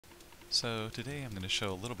So today I'm going to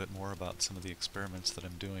show a little bit more about some of the experiments that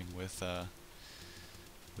I'm doing with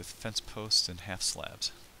fence posts and half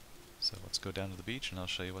slabs. So let's go down to the beach and I'll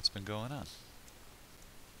show you what's been going on.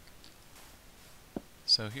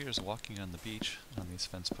 So here's walking on the beach on these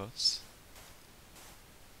fence posts.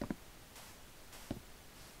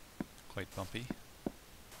 Quite bumpy.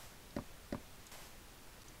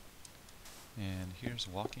 And here's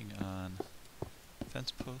walking on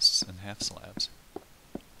fence posts and half slabs.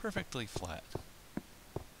 Perfectly flat.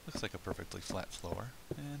 Looks like a perfectly flat floor,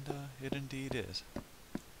 and it indeed is.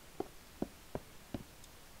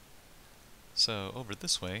 So over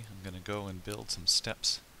this way, I'm going to go and build some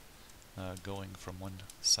steps going from one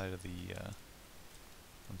side of the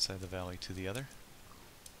valley to the other.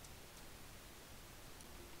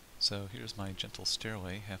 So here's my gentle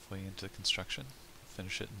stairway halfway into construction.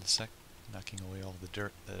 Finish it in a sec, knocking away all the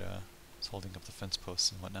dirt that is holding up the fence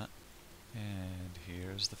posts and whatnot. And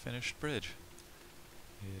here's the finished bridge.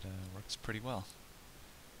 It works pretty well.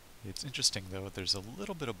 It's interesting though, there's a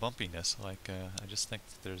little bit of bumpiness, like I just think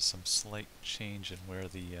that there's some slight change in where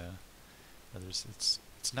the it's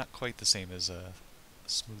not quite the same as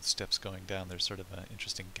smooth steps going down. There's sort of an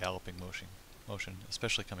interesting galloping motion,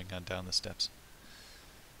 especially coming on down the steps.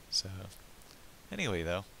 So anyway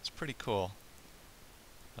though, it's pretty cool.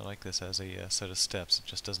 I like this as a set of steps. It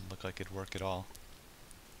just doesn't look like it'd work at all.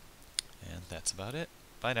 And that's about it.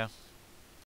 Bye now.